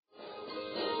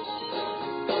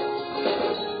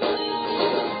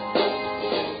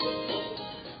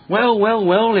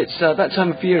Well, it's that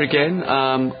time of year again.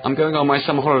 I'm going on my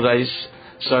summer holidays,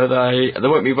 so there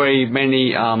won't be very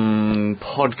many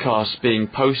podcasts being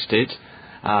posted.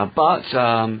 But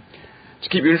to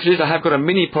keep you interested, I have got a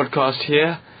mini podcast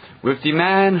here with the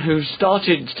man who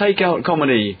started takeout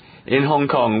comedy in Hong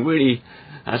Kong. Really,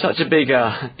 such a big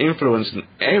influence on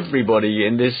everybody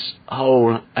in this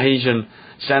whole Asian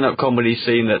stand-up comedy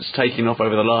scene that's taken off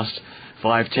over the last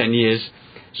 5-10 years.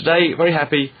 Today, very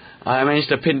happy, I managed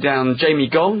to pin down Jamie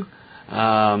Gong. It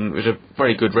was a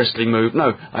very good wrestling move.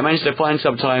 No, I managed to find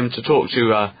some time to talk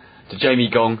to Jamie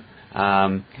Gong,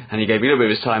 and he gave me a little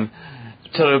bit of his time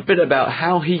to tell a bit about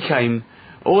how he came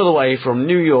all the way from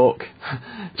New York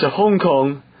to Hong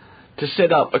Kong to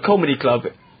set up a comedy club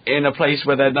in a place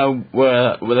where there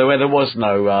was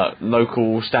no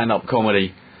local stand-up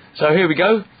comedy. So here we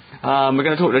go. We're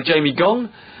going to talk to Jamie Gong.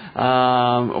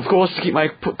 Of course, to keep my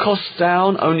costs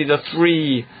down, only the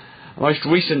 3 most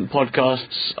recent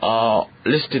podcasts are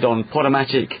listed on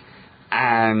Podomatic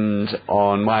and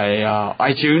on my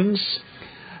iTunes.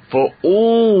 For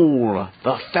all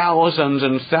the thousands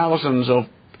and thousands of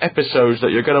episodes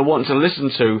that you're going to want to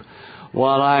listen to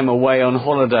while I'm away on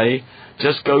holiday,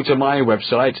 just go to my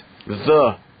website,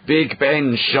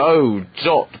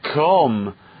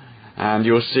 thebigbenshow.com, and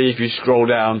you'll see, if you scroll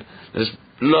down, there's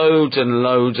loads and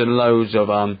loads and loads of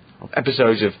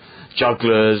episodes of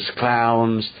jugglers,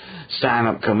 clowns,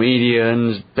 stand-up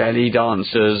comedians, belly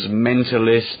dancers,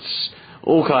 mentalists,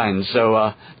 all kinds.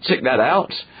 So check that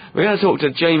out. We're going to talk to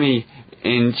Jamie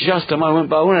in just a moment,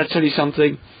 but I want to tell you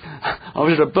something. I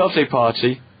was at a birthday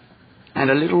party, and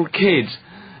a little kid,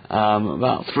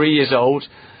 about 3 years old,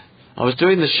 I was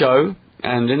doing the show,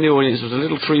 and in the audience was a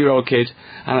little 3-year-old kid,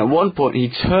 and at one point he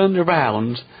turned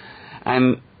around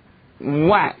and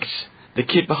whacked the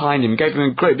kid behind him, gave him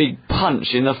a great big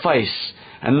punch in the face,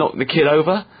 and knocked the kid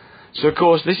over. So of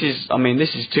course this is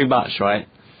too much, right?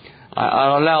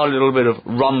 I allow a little bit of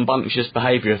rambunctious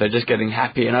behaviour if they're just getting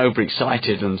happy and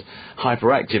overexcited and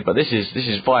hyperactive, but this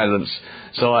is violence.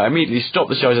 So I immediately stopped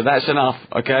the show and said, that's enough,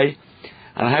 okay?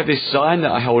 And I have this sign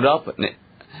that I hold up, and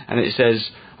it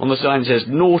says, on the sign it says,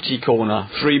 naughty corner,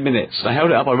 3 minutes. And I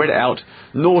held it up, I read it out,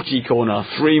 naughty corner,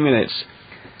 3 minutes.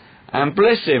 And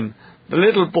bless him, the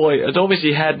little boy had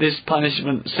obviously had this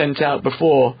punishment sent out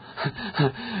before,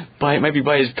 maybe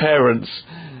by his parents,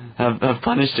 have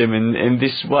punished him in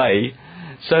this way.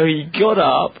 So he got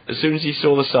up as soon as he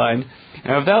saw the sign,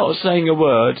 and without saying a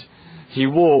word, he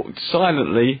walked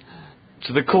silently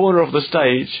to the corner of the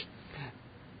stage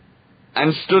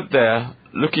and stood there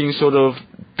looking sort of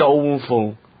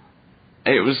doleful.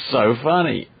 It was so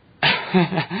funny.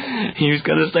 He was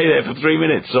going to stay there for 3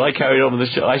 minutes, so I carried on with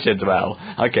the show. I said to Al,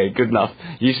 okay, good enough,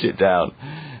 you sit down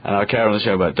and I'll carry on the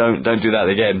show, but don't do that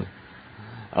again.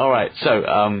 Alright, so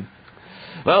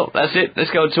well, that's it. Let's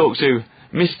go and talk to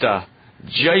Mr.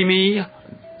 Jamie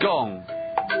Gong.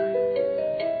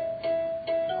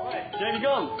 Alright, Jamie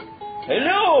Gong.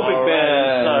 Hello, Big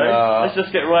Ben. So, let's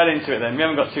just get right into it then. We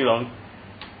haven't got too long.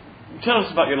 Tell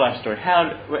us about your life story.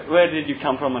 Where did you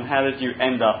come from, and how did you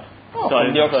end up?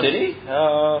 From New York City.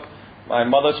 My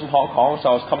mother's from Hong Kong, so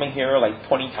I was coming here like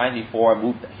 20 times before I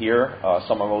moved here,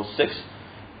 summer of 06.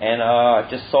 And I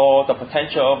just saw the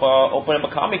potential of opening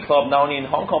up a comedy club not only in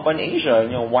Hong Kong but in Asia.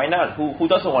 You know, why not? Who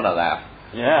doesn't want to laugh?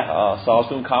 Yeah. So I was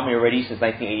doing comedy already since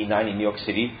 1989 in New York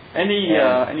City.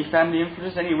 Any family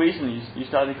influence? Any reason you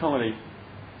started comedy?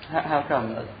 How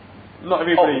come? Not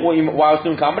everybody. Why I was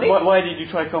doing comedy? Why did you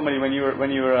try comedy when you were in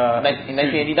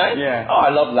 1989? Yeah. Oh, I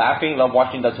love laughing. Love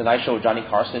watching the Tonight Show with Johnny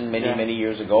Carson many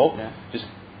years ago. Yeah. Just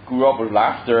grew up with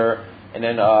laughter, and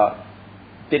then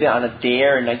did it on a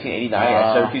dare in 1989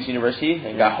 at Syracuse University,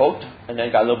 and got hooked, and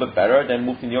then got a little bit better. Then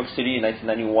moved to New York City in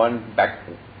 1991, back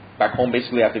home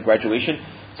basically after graduation.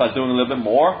 So I was doing a little bit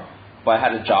more, but I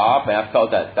had a job, and I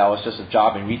felt that was just a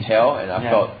job in retail, and I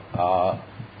felt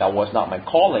that was not my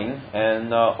calling.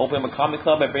 And opening a comedy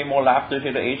club and bring more laughter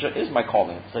here to Asia is my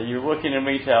calling. So you were working in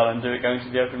retail and going to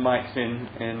the open mics in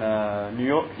New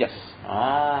York? Yes.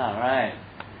 Ah, right.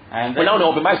 And no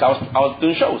open mics. I was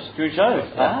doing shows. Doing shows.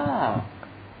 Yeah. Ah.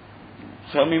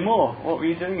 Tell me more. What were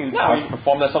you doing? I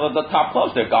performed at some of the top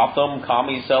clubs there. Gotham,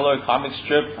 Comedy Cellar, Comic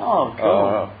Strip. Oh,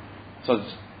 cool. So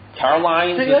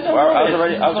Caroline's. I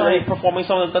was already performing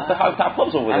some of the top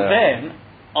clubs over there. And then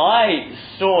I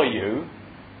saw you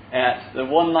at the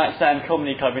One Night Stand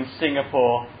Comedy Club in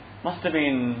Singapore. Must have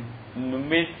been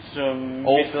mid late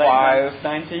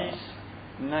 90s.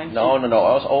 90s? No. It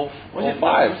was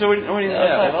 05. So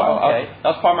okay. That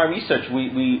was part of my research.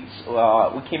 We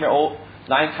came here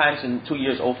 9 times in 2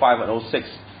 years, 05 and 06.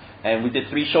 And we did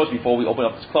 3 shows before we opened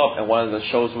up this club, and one of the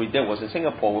shows we did was in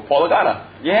Singapore with Paul Agata.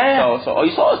 Yeah. So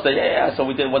you saw us there, yeah. So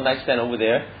we did one night stand over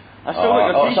there. I still got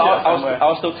your T-shirt I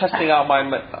was still testing out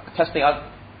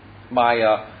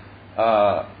my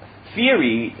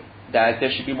theory that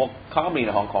there should be more comedy in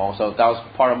Hong Kong. So that was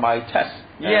part of my test.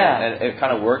 And it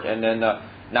kind of worked. And then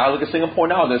now look at Singapore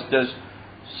now. There's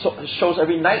shows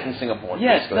every night in Singapore.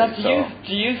 Yes. Now,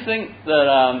 do you think that?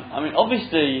 I mean,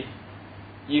 obviously,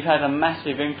 you've had a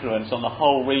massive influence on the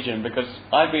whole region, because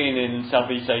I've been in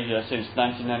Southeast Asia since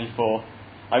 1994.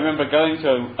 I remember going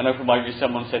to an open mic which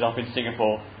someone set up in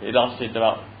Singapore. It lasted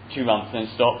about 2 months and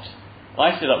then stopped.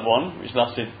 I set up one which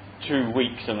lasted 2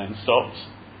 weeks and then stopped.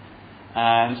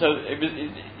 And so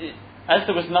as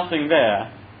there was nothing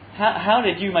there, how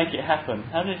did you make it happen?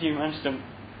 How did you manage to?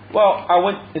 Well, I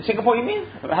went in Singapore. You mean?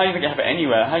 How do you make it happen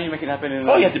anywhere? How do you make it happen in?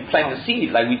 You have to plant the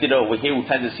seed. Like we did over here, we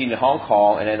planted the seed in Hong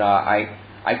Kong, and then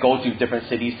I go to different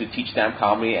cities to teach stand-up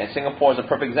comedy, and Singapore is a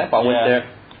perfect example. I went there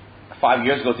 5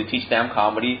 years ago to teach stand-up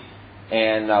comedy,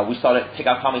 and we started Take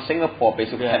Out Comedy Singapore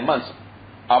basically 10 months.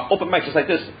 Open mic just like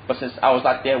this, but since I was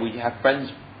not there, we have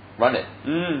friends run it.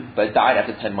 But it died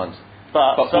after 10 months.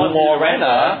 But Umar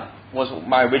Rana was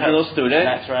my original student.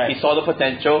 That's right. He saw the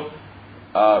potential,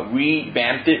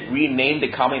 revamped it, renamed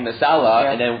it Comedy Masala,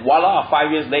 and then voila,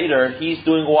 5 years later, he's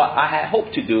doing what I had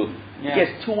hoped to do. He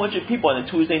gets 200 people on a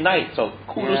Tuesday night, so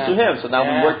kudos to him. So now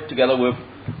we work together with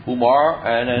Umar,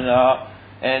 and then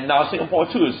and now Singapore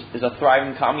too is a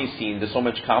thriving comedy scene. There's so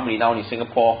much comedy not only in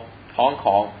Singapore, Hong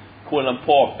Kong, Kuala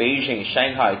Lumpur, Beijing,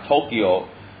 Shanghai, Tokyo.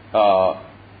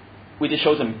 We did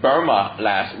shows in Burma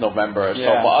last November. So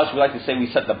for us, we like to say we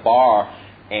set the bar,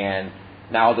 and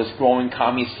now there's growing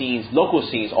comedy scenes, local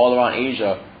scenes all around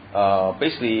Asia,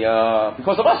 basically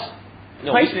because of us.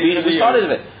 We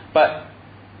started it, but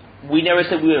we never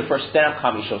said we were the first stand-up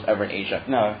comedy shows ever in Asia.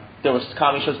 No. There was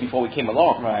comedy shows before we came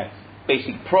along. Right.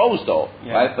 Basic pros though,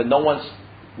 right? But no one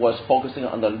was focusing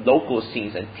on the local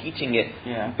scenes and teaching it,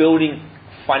 building,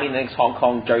 finding the next Hong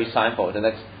Kong Jerry Seinfeld, the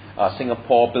next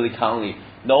Singapore Billy Connolly.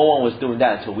 No one was doing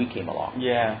that until we came along.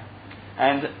 Yeah.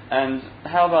 And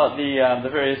how about the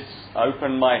various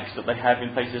open mics that they have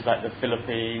in places like the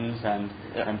Philippines and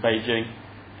Beijing?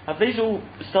 Have these all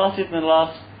started in the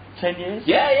last 10 years?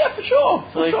 Yeah, for sure.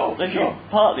 They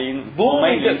partly or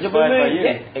mainly inspired by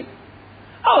you.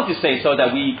 I would just say so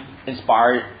that we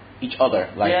inspired each other.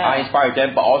 Like I inspired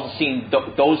them, but also seeing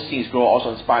those scenes grow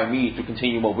also inspired me to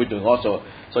continue what we're doing also.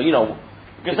 So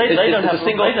because they don't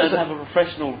have a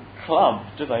professional club,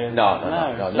 do they? No.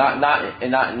 Not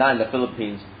in the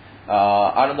Philippines.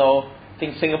 I don't know. I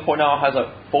think Singapore now has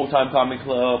a full-time comedy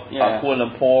club.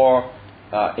 Kuala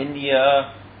Lumpur,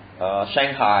 India,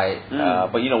 Shanghai.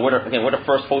 But we're the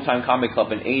first full-time comedy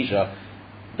club in Asia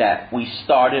that we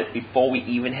started before we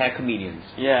even had comedians.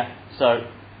 Yeah. So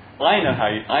I know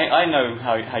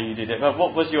how you did it. But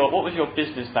what was your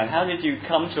business plan? How did you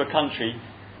come to a country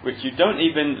which you don't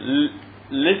even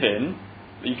live in?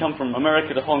 You come from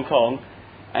America to Hong Kong,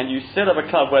 and you set up a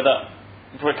club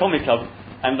for a comedy club,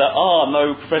 and there are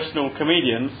no professional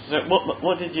comedians. So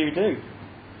what did you do?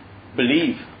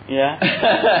 Believe. Yeah.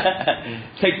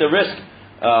 Take the risk.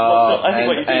 I think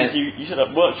what you did is you set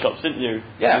up workshops, didn't you?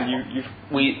 Yeah.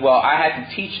 I had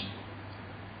to teach.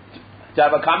 To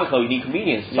have a comedy club, you need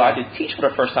comedians. So I had to teach for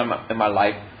the first time in my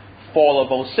life, fall of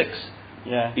 2006.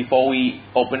 Yeah. Before we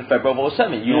opened February of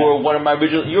 2007. You were my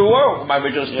original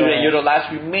student. You're the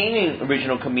last remaining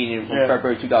original comedian from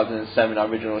February 2007, our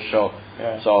original show.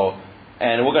 Yeah. So,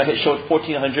 and we're gonna hit show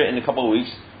 1400 in a couple of weeks.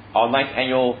 Our 9th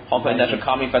annual Hong Kong International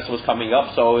Comedy Festival is coming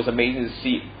up, so it's amazing to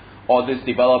see all this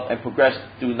develop and progress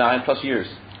through 9+ years.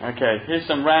 Okay, here's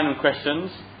some random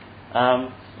questions.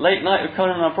 Late Night with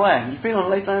Conan O'Brien. You've been on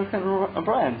Late Night with Conan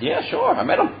O'Brien? Yeah, sure. I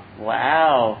met him.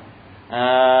 Wow.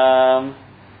 How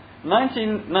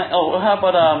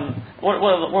about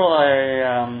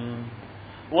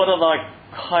what are like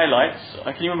highlights?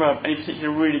 Can you remember any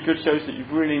particular really good shows that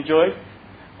you've really enjoyed?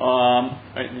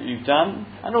 That you've done,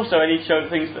 and also any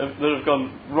things that have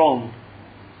gone wrong.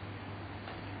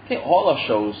 I think all our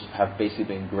shows have basically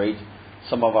been great.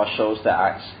 Some of our shows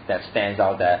that stands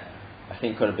out that I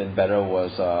think could have been better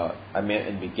was in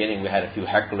the beginning we had a few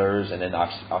hecklers, and then our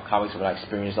comics were not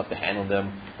experienced enough to handle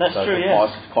them. That's true. It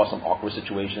caused some awkward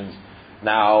situations.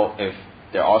 Now, if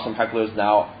there are some hecklers,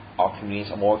 now our comedians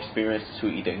are more experienced to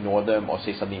either ignore them or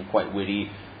say something quite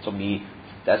witty. So for me,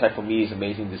 it's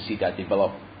amazing to see that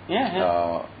develop.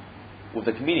 With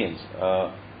the comedians.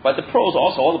 But the pros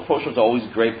also, all the pro shows are always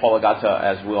great. Paul Agata,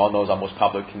 as we all know, is our most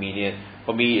popular comedian.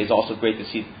 For me, it's also great to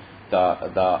see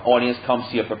the audience come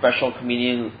see a professional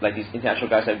comedian like these international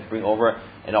guys that we bring over,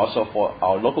 and also for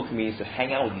our local comedians to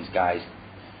hang out with these guys.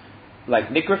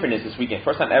 Like Nick Griffin is this weekend,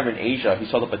 first time ever in Asia. He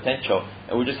saw the potential,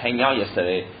 and we were just hanging out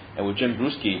yesterday, and with Jim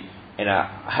Brewski, and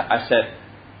I said,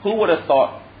 who would have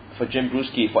thought for Jim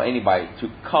Brewski, for anybody, to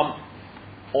come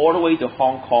all the way to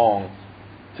Hong Kong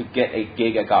to get a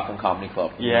gig at Gotham Comedy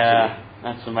Club? Yeah,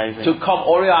 that's amazing. To come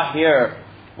all the way out here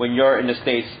when you're in the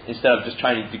States, instead of just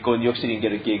trying to go to New York City and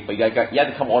get a gig, but you had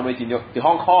to come all the way to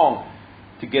Hong Kong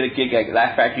to get a gig at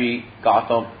Laugh Factory,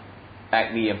 Gotham,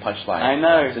 Acme, and Punchline. I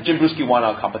know. So Jim Brewski won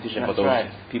our competition. That's for those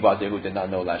right. people out there who did not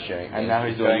know last year. And now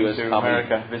he's going to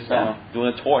America this summer.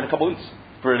 Doing a tour in a couple weeks.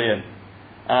 Brilliant.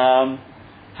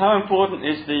 How important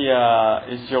is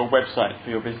your website for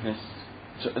your business?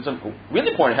 So it's really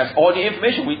important. It has all the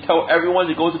information. We tell everyone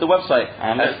to go to the website.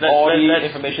 And it has all the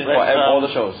information for all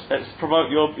the shows. Let's promote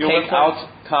your website.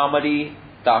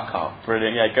 Takeoutcomedy.com.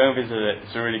 Brilliant. Yeah, go and visit it.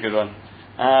 It's a really good one.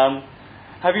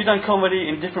 Have you done comedy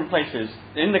in different places?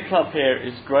 In the club here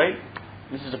is great.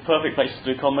 This is a perfect place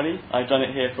to do comedy. I've done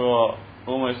it here for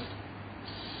almost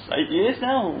 8 years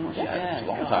now. Almost. Yeah, it's a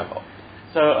long time ago.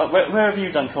 So where have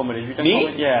you done comedy? Have you done Me?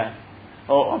 Comedy? Yeah.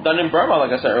 Oh, I've done it in Burma,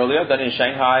 like I said earlier. I've done it in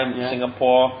Shanghai,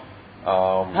 Singapore.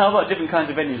 How about different kinds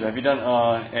of venues? Have you done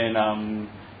in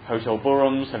hotel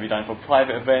ballrooms? Have you done it for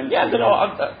private events? Yeah,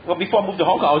 well, before I moved to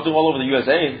Hong Kong, I was doing all over the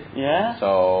USA. Yeah.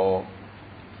 So,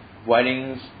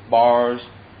 weddings, bars,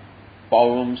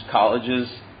 ballrooms, colleges,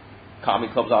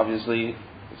 comedy clubs, obviously.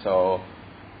 So,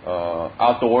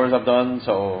 outdoors I've done.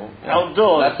 So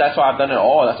outdoors. That's why I've done it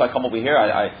all. That's why I come over here.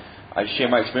 I share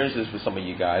my experiences with some of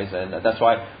you guys, and that's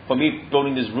why for me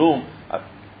building this room,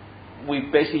 we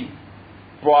basically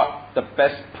brought the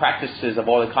best practices of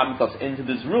all the comedy clubs into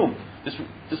this room. This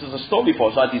is a store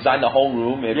before, so I designed the whole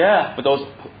room. For those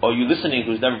of you listening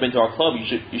who's never been to our club,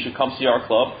 you should come see our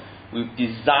club. We've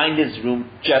designed this room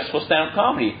just for stand-up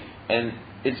comedy, and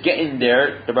it's getting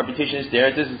there. The reputation is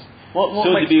there. This is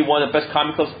soon to be one of the best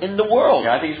comedy clubs in the world.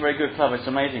 Yeah, I think it's a very good club. It's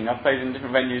amazing. I've played in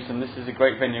different venues, and this is a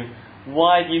great venue.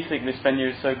 Why do you think this venue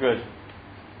is so good?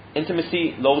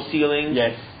 Intimacy, low ceilings.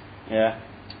 Yes. Yeah.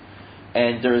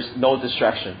 And there's no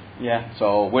distraction. Yeah.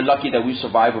 So we're lucky that we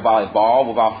survived without a bar,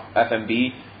 without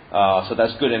F&B. So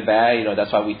that's good and bad. You know,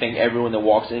 that's why we thank everyone that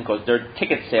walks in, because their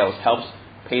ticket sales helps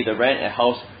pay the rent and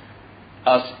helps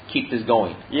us keep this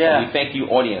going. Yeah. So we thank you,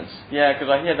 audience. Yeah, because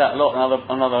I hear that a lot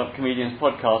on other comedians'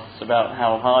 podcasts about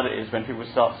how hard it is when people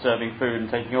start serving food and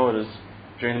taking orders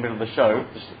during the middle of the show.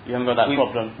 You haven't got that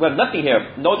problem. We have nothing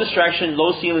here. No distraction,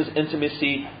 low ceilings,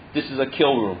 intimacy. This is a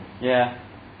kill room. Yeah.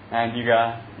 And you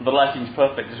got the lighting's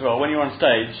perfect as well. When you're on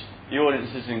stage, the audience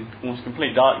is in almost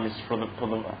complete darkness for the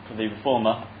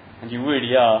performer, and you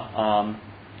really are.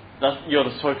 You're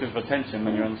the focus of attention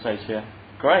when you're on stage here.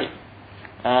 Great.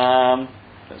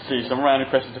 Let's see some random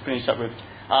questions to finish up with.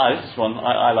 This is one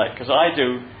I like, because I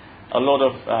do a lot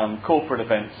of corporate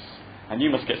events, and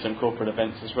you must get some corporate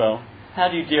events as well. How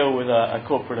do you deal with a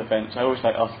corporate event? I always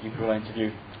like asking people I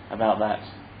interview about that.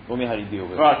 What do you mean, how do you deal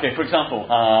with it? Right, okay, for example,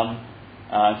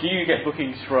 do you get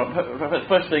bookings from...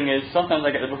 First thing is, sometimes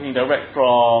I get the booking direct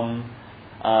from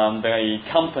the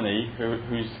company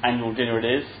whose annual dinner it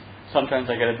is. Sometimes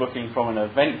I get a booking from an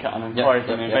event, an inquiry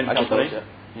from an event company.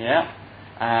 Yeah.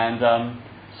 And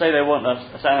say they want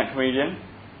a stand-up comedian,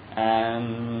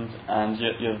 and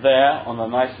you're there on the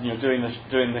night and you're doing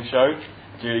the show.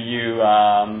 Do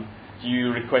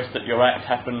you request that your act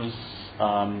happens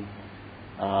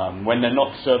when they're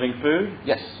not serving food?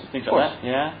 Yes, things like that.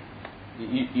 Yeah.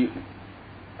 You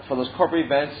for those corporate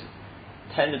events,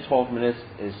 10 to 12 minutes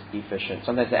is efficient.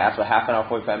 Sometimes they ask for half an hour,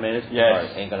 45 minutes. Yes.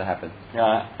 Sorry, ain't gonna happen.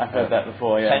 Yeah, I've heard that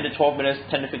before. Yeah. 10 to 12 minutes,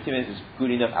 10 to 15 minutes is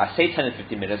good enough. I say 10 to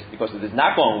 15 minutes because if it's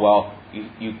not going well,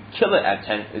 you kill it at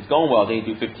 10. If it's going well, then you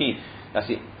do 15. That's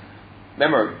it.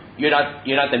 Remember, you're not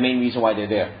the main reason why they're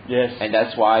there. Yes. And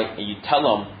that's why you tell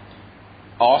them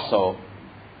also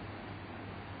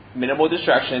minimal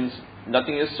distractions,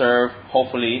 nothing is served.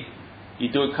 Hopefully,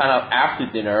 you do it kind of after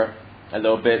dinner. A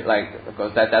little bit, like,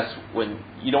 because that's when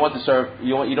you don't want to serve,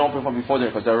 you don't perform before dinner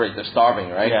because they're starving,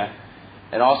 right? Yeah.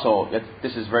 And also,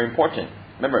 this is very important.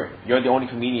 Remember, you're the only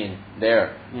comedian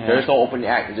there. Yeah. There is no opening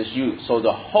act. It's just you. So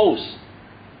the host,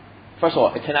 first of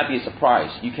all, it cannot be a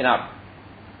surprise. You cannot.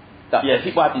 The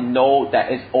people have to know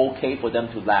that it's okay for them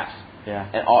to laugh. Yeah.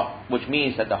 And which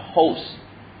means that the host,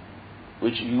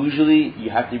 which usually you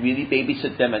have to really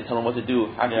babysit them and tell them what to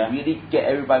do, have to really get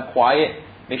everybody quiet.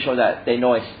 Make sure that they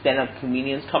know a stand-up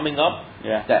comedian's coming up.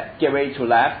 Yeah. That get ready to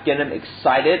laugh, get them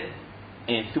excited,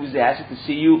 and enthusiastic to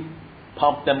see you,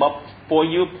 pump them up for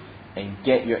you, and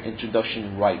get your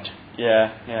introduction right.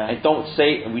 Yeah, yeah. And don't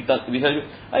say, and we tell you,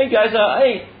 hey guys,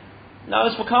 hey, now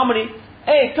it's for comedy.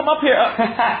 Hey, come up here.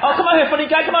 Come up here, funny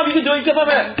guy. Come up, you can do it. Come up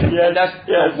here. Yes, and that's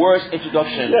the worst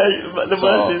introduction. Yeah, but the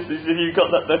worst is if you've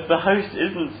got that the host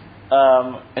isn't.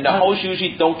 And the host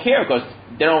usually don't care because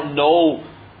they don't know,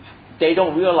 they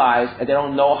don't realize, and they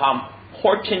don't know how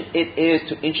important it is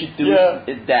to introduce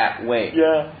it that way.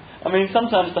 Yeah, I mean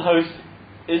sometimes the host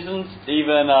isn't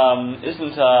even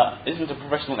isn't a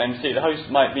professional MC. The host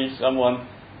might be someone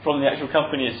from the actual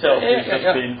company itself who's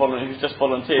just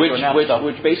volunteered to announce stuff.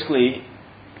 Which basically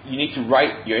you need to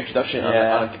write your introduction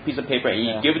on a piece of paper and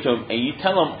you give it to them and you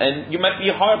tell them, and you might be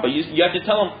hard, but you have to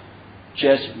tell them,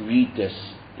 just read this.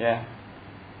 Yeah.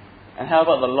 And how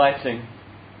about the lighting?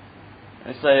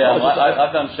 I say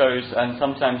I've done shows and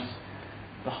sometimes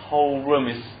the whole room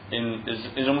is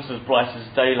almost as bright as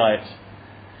daylight,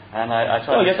 and I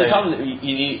try. No, you have to tell them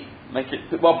you need make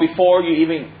it well before you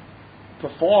even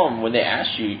perform. When they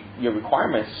ask you your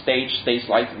requirements, stage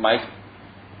lights, mic,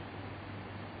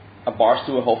 a bar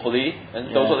stool, hopefully,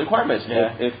 and those are the requirements.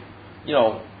 Yeah. If you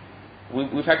know,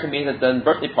 we've had comedians that done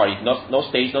birthday parties, no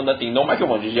stage, no nothing, no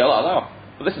microphone, just yell out loud.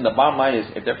 But listen, the bottom line is,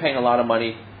 if they're paying a lot of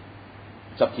money,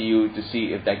 it's up to you to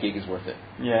see if that gig is worth it.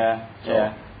 Yeah.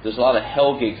 So there's a lot of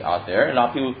hell gigs out there, and a lot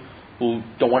of people who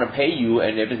don't want to pay you,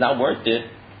 and if it's not worth it,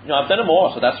 I've done them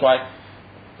all, so that's why.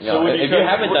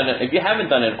 If you haven't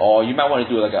done it all, you might want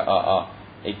to do like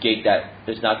a gig that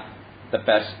is not the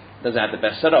best, doesn't have the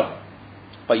best setup.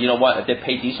 But you know what? If they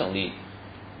pay decently,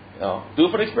 do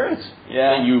it for the experience.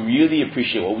 Yeah. And you really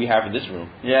appreciate what we have in this room.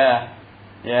 Yeah.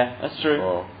 Yeah, that's true.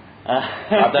 So,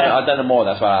 I've done them all.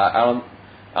 That's why I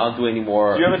don't do any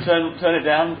more. Do you ever turn it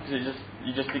down because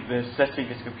you just think the setting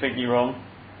is completely wrong?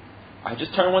 I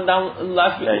just turn one down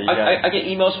last week. I get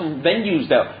emails from venues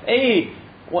that, hey,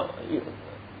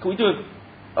 can we do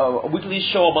a weekly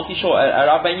show, a monthly show at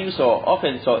our venue? So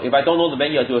often, if I don't know the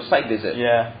venue, I do a site visit.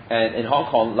 Yeah. And in Hong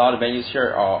Kong, a lot of venues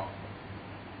here are,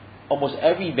 almost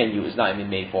every venue is not even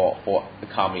made for a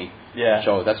comedy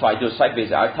show. That's why I do a site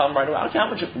visit. I tell them right away, I don't care how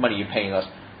much money you're paying us,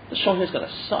 the show here's going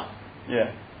to suck.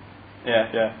 Yeah.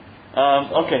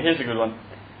 Okay, here's a good one.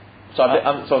 So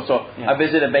I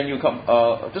visited a venue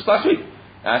just last week,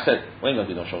 and I said, we ain't gonna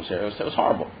do no shows here. It was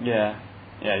horrible. Yeah,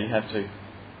 you have to.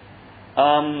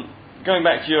 Going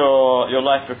back to your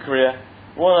life or career,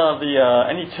 what are the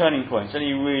any turning points,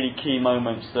 any really key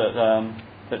moments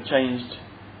that changed?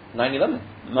 9/11.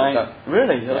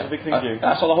 Really? That was a big thing to you.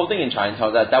 I saw the whole thing in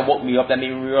Chinatown. That woke me up. That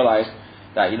made me realize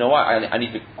that, you know what, I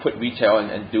need to quit retail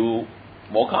and do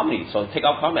more comedy. So Take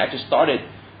Out Comedy actually started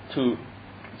to.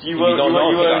 You were in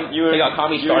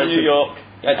New York.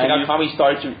 Yeah, Take Out Comedy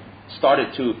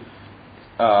started to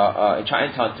in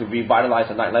Chinatown to revitalize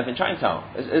the nightlife in Chinatown.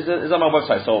 It's on my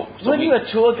website. So weren't you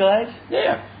a tour guide?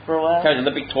 Yeah. For a while. Carried an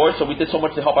Olympic tour, so we did so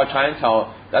much to help out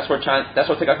Chinatown. That's where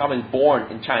Take Out Comedy was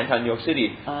born, in Chinatown, New York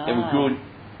City, and we grew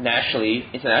nationally,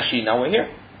 internationally. Now we're here.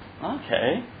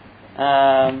 Okay.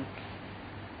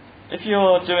 If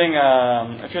you're doing a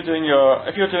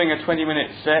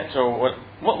 20-minute set, or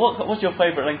what's your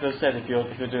favourite length of set if you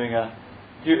were doing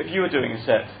a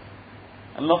set?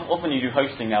 And often you do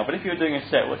hosting now, but if you're doing a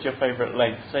set, what's your favourite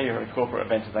length? Say you're at a corporate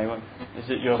event today, is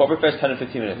it your corporate fest? 10 to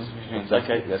 15 minutes.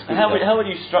 Exactly. Okay. And how would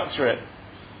you structure it?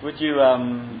 Would you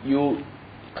you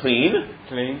clean,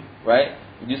 right?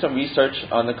 You do some research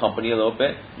on the company a little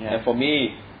bit, and for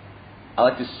me, I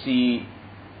like to see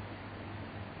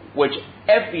which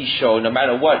every show, no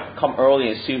matter what, come early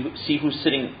and see who's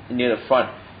sitting near the front,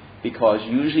 because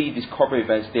usually these corporate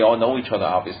events, they all know each other,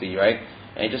 obviously, right?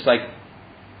 And just like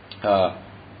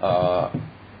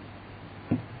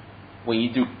when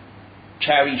you do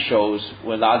charity shows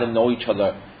where a lot of them know each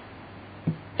other,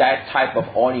 that type of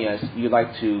audience, you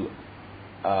like to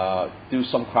do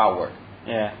some crowd work.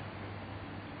 Yeah.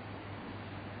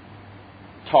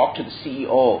 Talk to the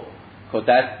CEO, because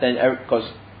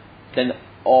then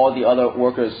all the other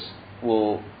workers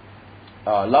will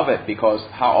love it, because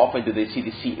how often do they see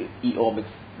the CEO make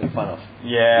fun of?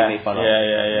 Yeah.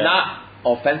 Not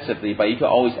offensively, but you can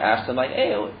always ask them, like,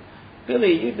 hey,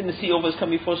 Billy, you've been the CEO of this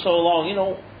company for so long,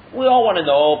 we all want to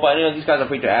know, but these guys are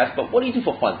afraid to ask, but what do you do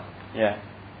for fun? Yeah.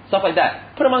 Stuff like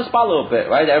that. Put them on the spot a little bit,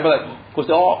 right? Everybody, because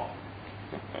they all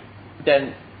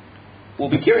then will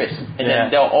be curious, and then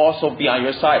they'll also be on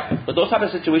your side. But those type of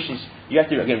situations, you have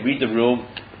to, again, read the room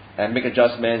and make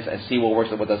adjustments and see what works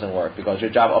and what doesn't work, because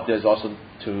your job up there is also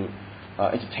to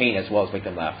entertain as well as make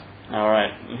them laugh. All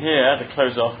right. Here, to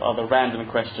close off, are the random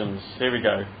questions. Here we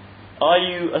go. Are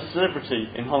you a celebrity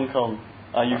in Hong Kong?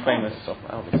 Are you famous?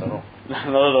 I don't think so. No. Not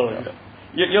at all.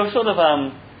 You're sort of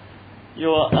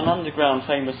you're an underground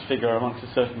famous figure amongst a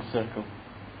certain circle.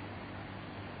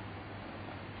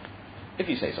 If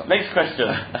you say so. Next question.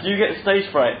 Do you get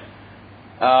stage fright?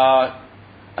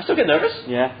 I still get nervous.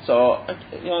 Yeah. So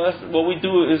that's what we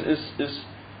do is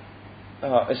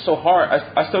it's so hard.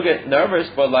 I still get nervous,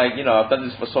 but like I've done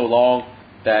this for so long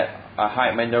that I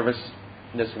hide my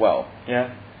nervousness well.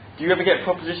 Yeah. Do you ever get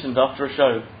propositions after a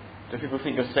show? Do people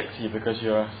think you're sexy because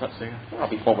you're a such singer? Well,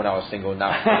 before when I was single,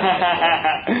 now.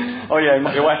 Oh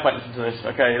yeah, your wife might listen to this.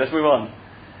 Okay, let's move on.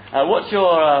 What's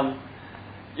your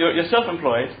you're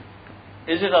self-employed.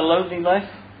 Is it a lonely life?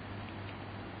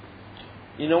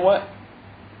 You know what?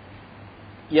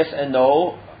 Yes and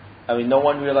no. I mean, no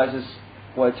one realizes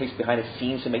what it takes behind the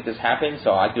scenes to make this happen.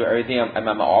 So I do everything. I'm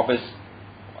at my office.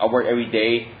 I work every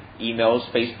day. Emails,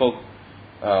 Facebook,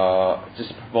 just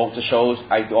to promote the shows.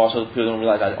 People don't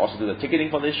realize I also do the ticketing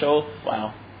for this show.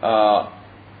 Wow.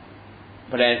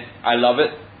 But then I love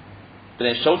it. But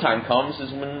then showtime comes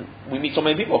is when we meet so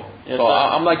many people. Yes, so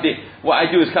I'm like what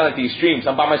I do is kind of like the extremes.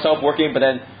 I'm by myself working, but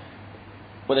then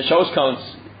when the shows comes,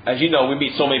 as you know, we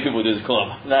meet so many people to the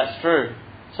club. That's true.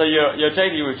 So your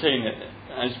daily routine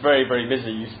is very, very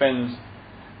busy. You spend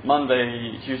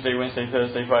Monday, Tuesday, Wednesday,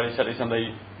 Thursday, Friday, Saturday,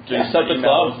 Sunday doing set the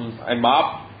club. I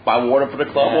mop, buy water for the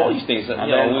club, all these things.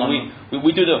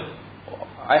 We do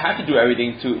I have to do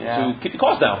everything to keep the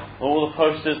costs down. All the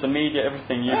posters, the media,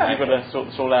 everything. You've got to sort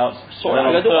this all out. I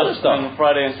got to do all this stuff. On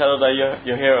Friday and Saturday,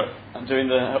 you're here doing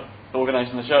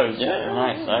organising the shows. Yeah.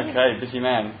 Nice. Okay, busy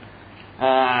man.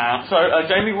 So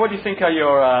Jamie, what do you think are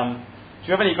your do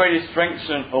you have any greatest strengths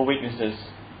or weaknesses?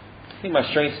 I think my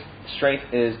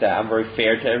strength is that I'm very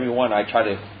fair to everyone. I try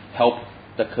to help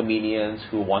the comedians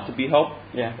who want to be helped.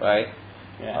 Yeah. Right.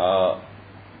 Yeah.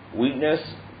 Weakness.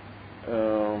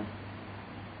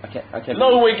 I can't.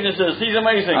 No weaknesses. He's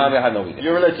amazing. I have no weaknesses.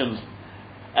 You're a legend.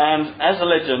 And as a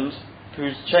legend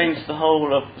who's changed the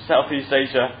whole of Southeast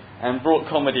Asia and brought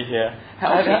comedy here.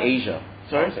 I would say Asia.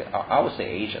 Sorry? I would say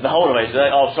Asia. The whole of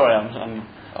Asia. Oh, sorry, I'm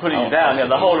putting you down. Yeah,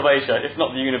 the whole of Asia, if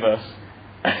not the universe.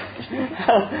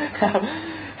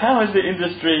 How has the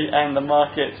industry and the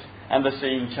market and the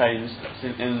scene changed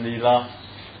in the last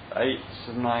 8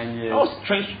 to 9 years? Oh,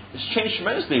 it's changed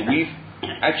tremendously.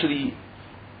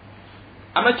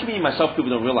 I'm a comedian myself. People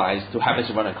don't realize to happen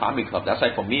to run a comedy club. That's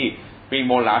like for me, bringing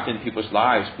more laughter in people's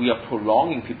lives. We are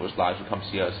prolonging people's lives who come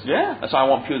see us. Yeah. And so I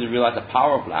want people to realize the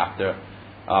power of laughter.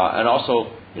 And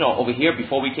also, over here,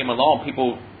 before we came along,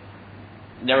 people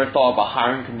never thought about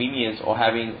hiring comedians or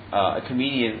having a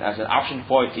comedian as an option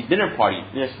for a dinner party.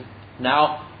 Yes.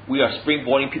 Now we are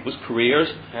springboarding people's careers.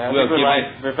 Yeah, we are giving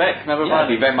like Vivek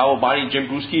Mahbubani, Jim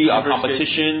Brewski, our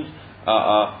competition,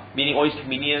 meeting all these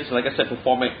comedians. Like I said,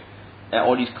 performing at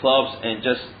all these clubs, and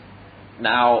just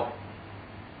now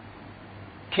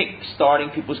kick-starting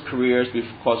people's careers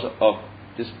because of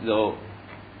this little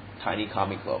tiny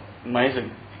comedy club.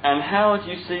 Amazing. And how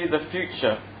do you see the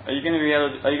future? Are you going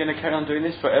to carry on doing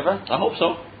this forever? I hope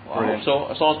so. Brilliant. I hope so.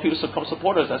 As long as people come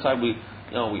support us, that's why we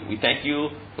thank you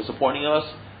for supporting us.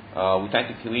 We thank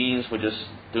the comedians for just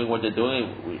doing what they're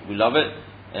doing. We love it.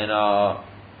 And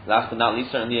last but not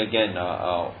least, certainly again,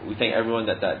 we thank everyone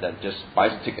that just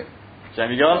buys a ticket.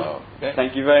 Jamie Gong, okay.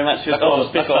 Thank you very much for your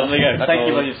time. Thank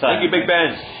you for your time. Thank you, Big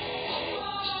Ben.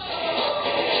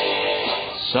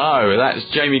 So that's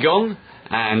Jamie Gong,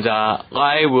 and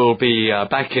I will be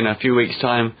back in a few weeks'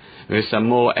 time with some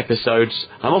more episodes.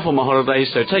 I'm off on my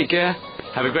holidays, so take care.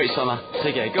 Have a great summer.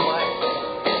 Take care. Goodbye.